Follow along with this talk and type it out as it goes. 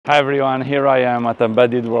Hi everyone, here I am at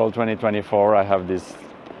Embedded World 2024. I have this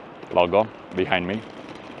logo behind me.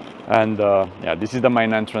 And yeah, this is the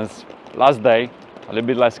main entrance. Last day, a little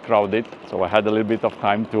bit less crowded, so I had a little bit of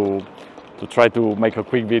time to try to make a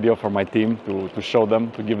quick video for my team to show them,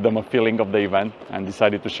 to give them a feeling of the event, and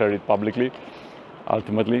decided to share it publicly,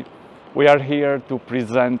 ultimately. We are here to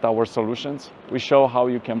present our solutions. We show how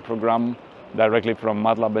you can program directly from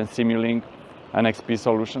MATLAB and Simulink NXP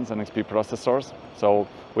solutions, NXP processors. So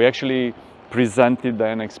we actually presented the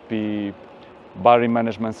NXP battery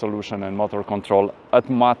management solution and motor control at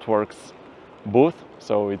MathWorks booth.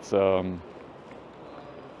 So it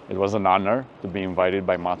was an honor to be invited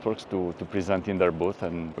by MathWorks to present in their booth,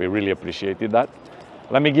 and we really appreciated that.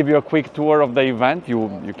 Let me give you a quick tour of the event.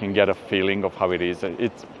 You can get a feeling of how it is.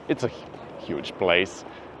 It's a huge place.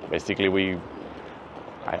 Basically,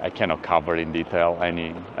 I cannot cover in detail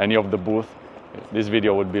any of the booth. This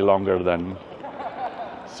video would be longer than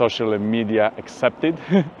social media accepted,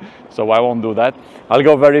 so I won't do that. I'll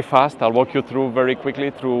go very fast. I'll walk you through very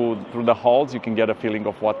quickly through the halls. You can get a feeling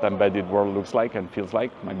of what the embedded world looks like and feels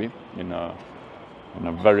like, maybe in a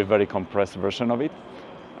very, very compressed version of it.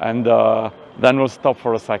 And then we'll stop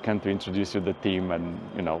for a second to introduce you the team and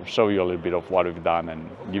show you a little bit of what we've done and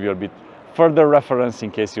give you a bit further reference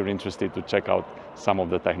in case you're interested to check out some of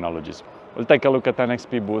the technologies. We'll take a look at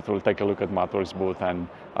NXP booth, we'll take a look at MathWorks booth, and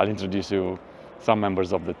I'll introduce you some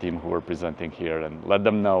members of the team who are presenting here and let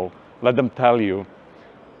them tell you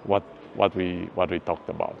what we talked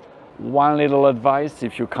about. One little advice: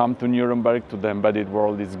 if you come to Nuremberg, to the embedded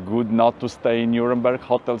world, it's good not to stay in Nuremberg.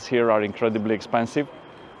 Hotels here are incredibly expensive.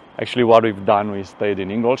 Actually, what we've done, we stayed in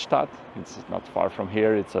Ingolstadt. It's not far from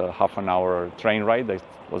here. It's a half-an-hour train ride. That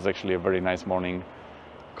was actually a very nice morning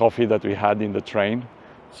coffee that we had in the train.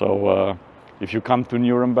 So if you come to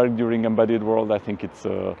Nuremberg during Embedded World, I think it's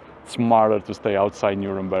smarter to stay outside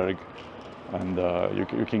Nuremberg, and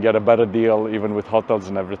you can get a better deal even with hotels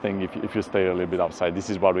and everything if you stay a little bit outside. This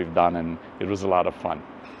is what we've done, and it was a lot of fun.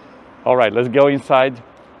 All right, let's go inside.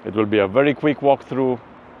 It will be a very quick walkthrough,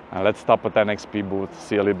 and let's stop at NXP booth,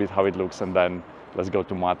 see a little bit how it looks, and then let's go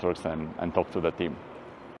to MathWorks and talk to the team.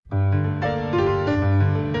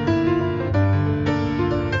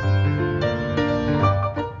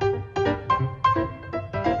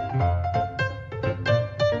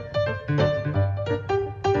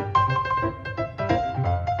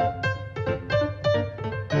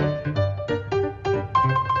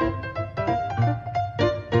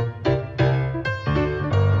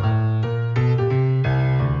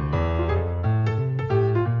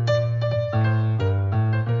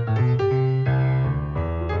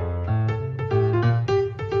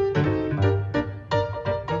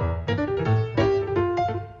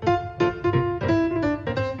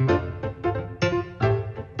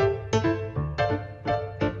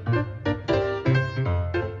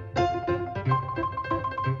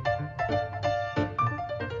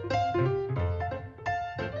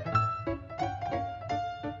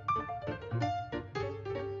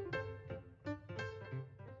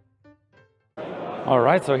 All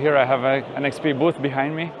right, so here I have an NXP booth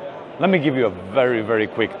behind me. Let me give you a very, very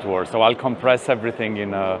quick tour. So I'll compress everything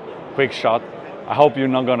in a quick shot. I hope you're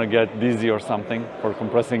not gonna get dizzy or something for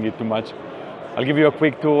compressing it too much. I'll give you a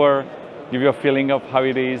quick tour, give you a feeling of how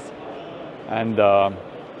it is, and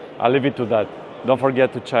I'll leave it to that. Don't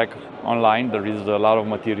forget to check online. There is a lot of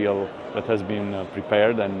material that has been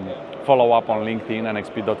prepared, and follow up on LinkedIn,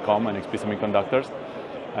 nxp.com, NXP Semiconductors,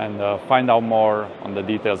 and find out more on the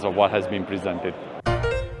details of what has been presented.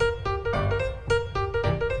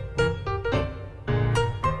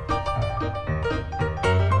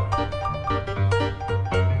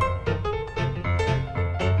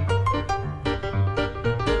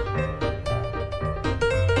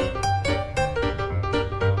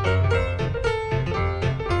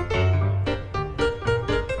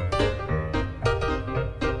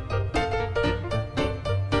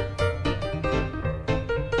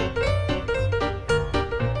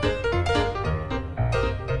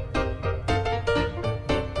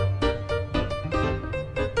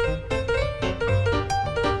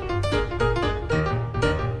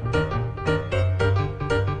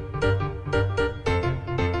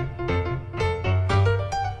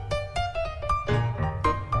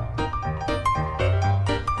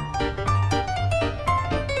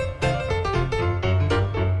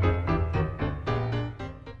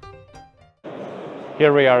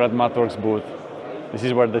 Here we are at MathWorks booth. This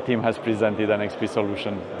is where the team has presented an NXP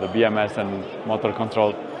solution, the BMS and motor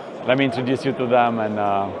control. Let me introduce you to them, and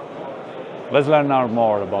let's learn now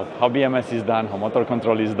more about how BMS is done, how motor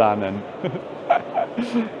control is done,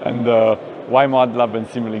 and why ModLab and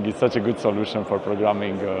Simulink is such a good solution for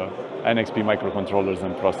programming NXP microcontrollers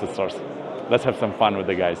and processors. Let's have some fun with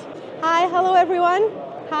the guys. Hi, hello everyone.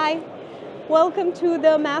 Hi. Welcome to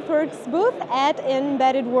the MathWorks booth at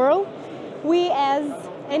Embedded World. We as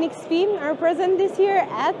NXP are present this year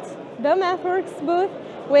at the MathWorks booth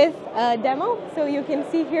with a demo. So you can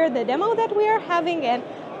see here the demo that we are having, and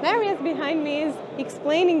Marius behind me is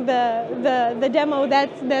explaining the demo that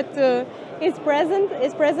is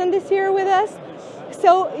present this year with us.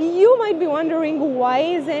 So you might be wondering, why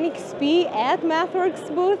is NXP at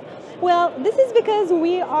MathWorks booth? Well, this is because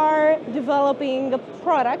we are developing a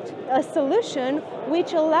product, a solution,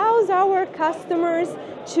 which allows our customers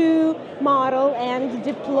to model and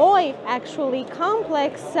deploy actually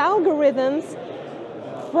complex algorithms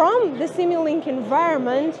from the Simulink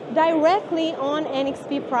environment directly on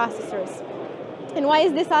NXP processors. And why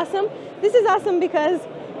is this awesome? This is awesome because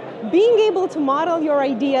being able to model your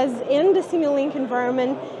ideas in the Simulink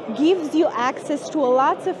environment gives you access to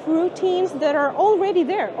lots of routines that are already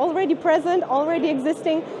there, already present, already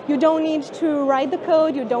existing. You don't need to write the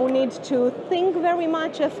code, you don't need to think very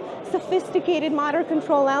much of sophisticated motor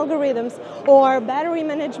control algorithms or battery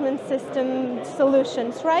management system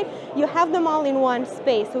solutions, right? You have them all in one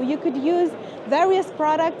space. So you could use various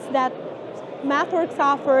products that MathWorks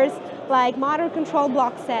offers, like motor control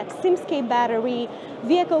block set, SimScape battery,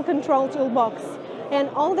 vehicle control toolbox, and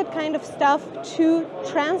all that kind of stuff to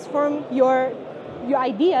transform your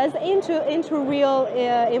ideas into real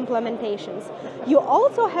implementations. You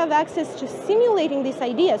also have access to simulating these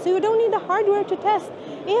ideas, so you don't need the hardware to test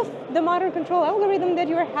if the motor control algorithm that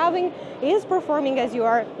you're having is performing as you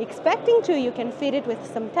are expecting to. You can feed it with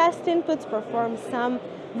some test inputs, perform some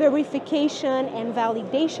verification and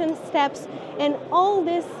validation steps, and all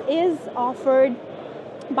this is offered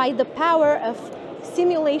by the power of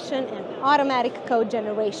simulation and automatic code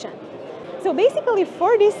generation. So basically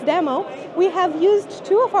for this demo, we have used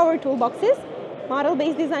two of our toolboxes,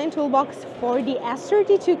 model-based design toolbox for the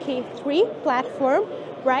S32K3 platform,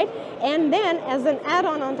 right? And then as an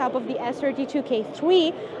add-on on top of the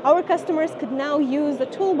S32K3, our customers could now use a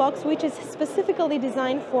toolbox which is specifically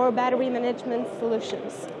designed for battery management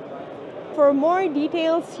solutions. For more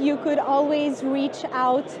details, you could always reach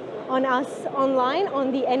out on us online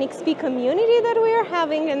on the NXP community that we are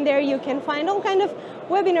having, and there you can find all kind of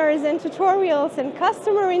webinars and tutorials and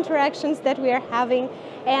customer interactions that we are having,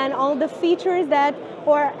 and all the features that,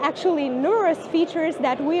 or actually numerous features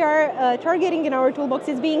that we are targeting in our toolbox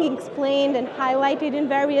is being explained and highlighted in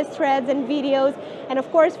various threads and videos. And of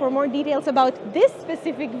course, for more details about this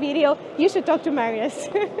specific video, you should talk to Marius.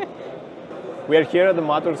 We are here at the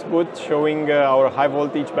MathWorks booth showing our high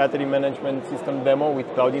voltage battery management system demo with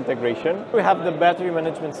cloud integration. We have the battery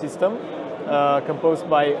management system composed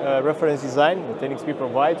by reference design that NXP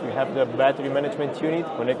provides. We have the battery management unit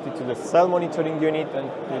connected to the cell monitoring unit and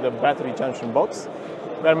to the battery junction box.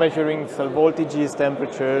 We are measuring cell voltages,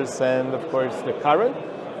 temperatures, and of course the current.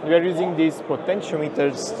 We are using these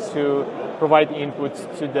potentiometers to provide inputs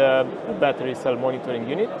to the battery cell monitoring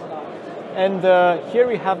unit. And here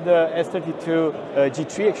we have the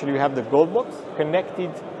S32G3, actually we have the gold box connected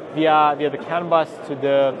via the CAN bus to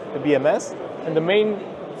the BMS. And the main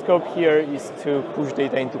scope here is to push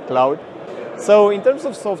data into cloud. So in terms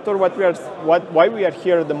of software, why we are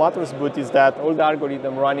here at the MathWorks booth is that all the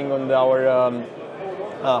algorithm running on our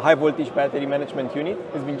high voltage battery management unit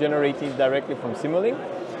has been generated directly from Simulink.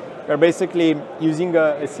 We're basically using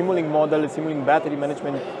a Simulink model, a Simulink battery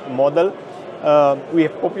management model. We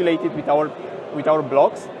have populated with our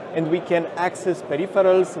blocks, and we can access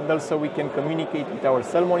peripherals, and also we can communicate with our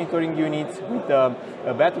cell monitoring units, with a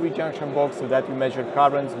battery junction box, so that we measure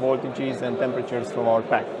currents, voltages, and temperatures from our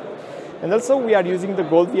pack. And also we are using the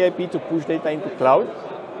Gold VIP to push data into cloud,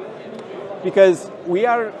 because we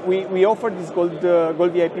offer this Gold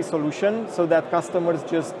VIP solution so that customers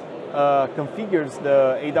just configures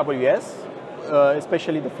the AWS,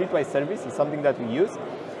 especially the Fleetwise service is something that we use,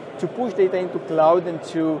 to push data into cloud and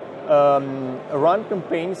to run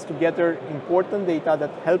campaigns to gather important data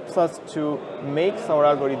that helps us to make our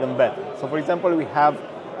algorithm better. So for example, we have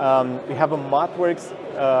a MathWorks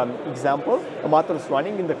example, a MathWorks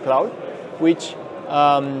running in the cloud, which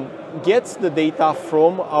gets the data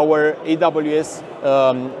from our AWS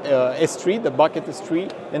S3, the bucket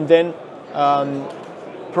S3, and then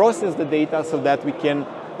process the data so that we can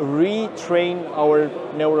retrain our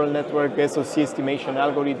neural network SoC estimation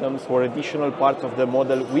algorithms for additional parts of the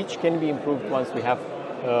model, which can be improved once we have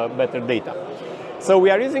better data. So we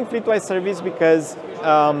are using Fleetwise service because,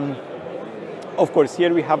 of course,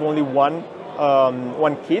 here we have only one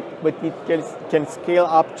one kit, but it can scale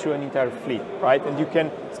up to an entire fleet, right? And you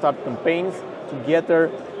can start campaigns to gather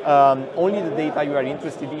only the data you are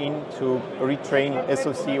interested in to retrain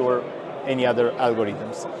SOC or any other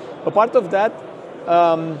algorithms. Apart of that,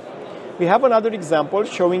 we have another example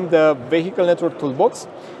showing the vehicle network toolbox,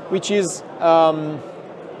 which is a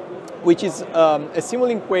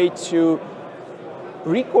Simulink way to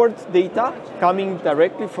record data coming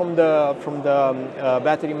directly from the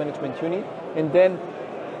battery management unit, and then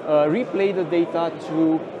replay the data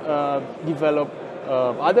to develop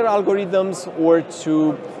other algorithms, or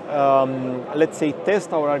to let's say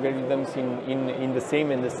test our algorithms in the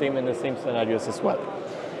same scenarios as well.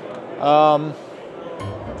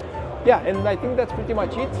 Yeah, and I think that's pretty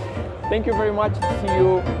much it. Thank you very much. See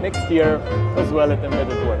you next year as well at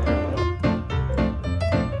Embedded World.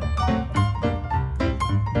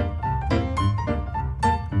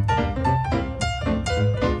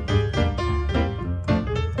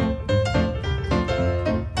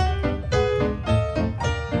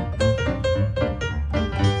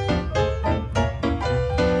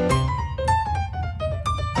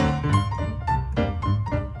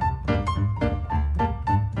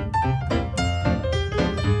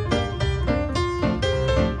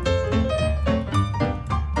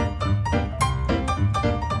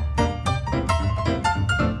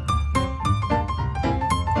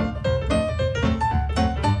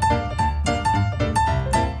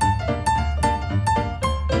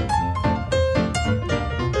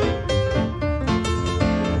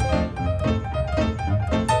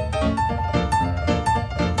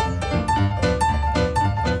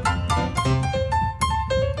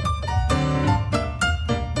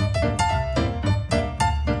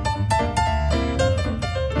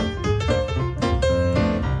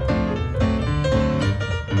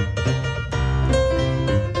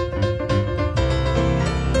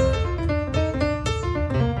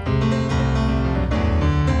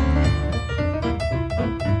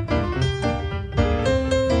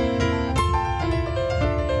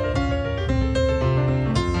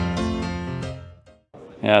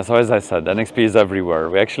 Yeah, so as I said, NXP is everywhere.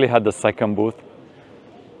 We actually had the second booth.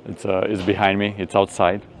 It's behind me, it's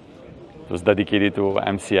outside. It was dedicated to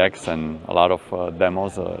MCX and a lot of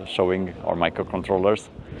demos showing our microcontrollers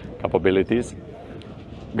capabilities.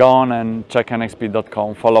 Go on and check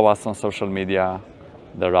nxp.com, follow us on social media.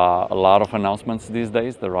 There are a lot of announcements these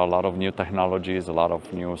days. There are a lot of new technologies, a lot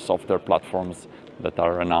of new software platforms that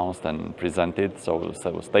are announced and presented. So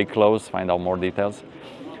stay close, find out more details.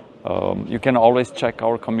 You can always check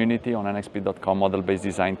our community on nxp.com, model-based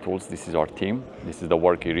design tools. This is our team. This is the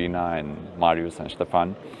work Irina and Marius and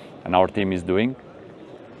Stefan and our team is doing.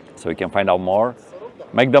 So you can find out more.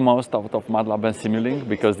 Make the most out of MATLAB and Simulink,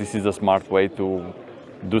 because this is a smart way to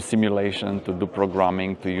do simulation, to do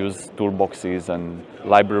programming, to use toolboxes and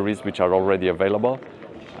libraries which are already available.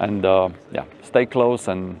 And yeah, stay close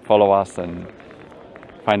and follow us and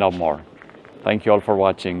find out more. Thank you all for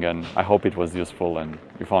watching, and I hope it was useful and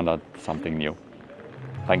you found out something new.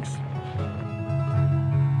 Thanks.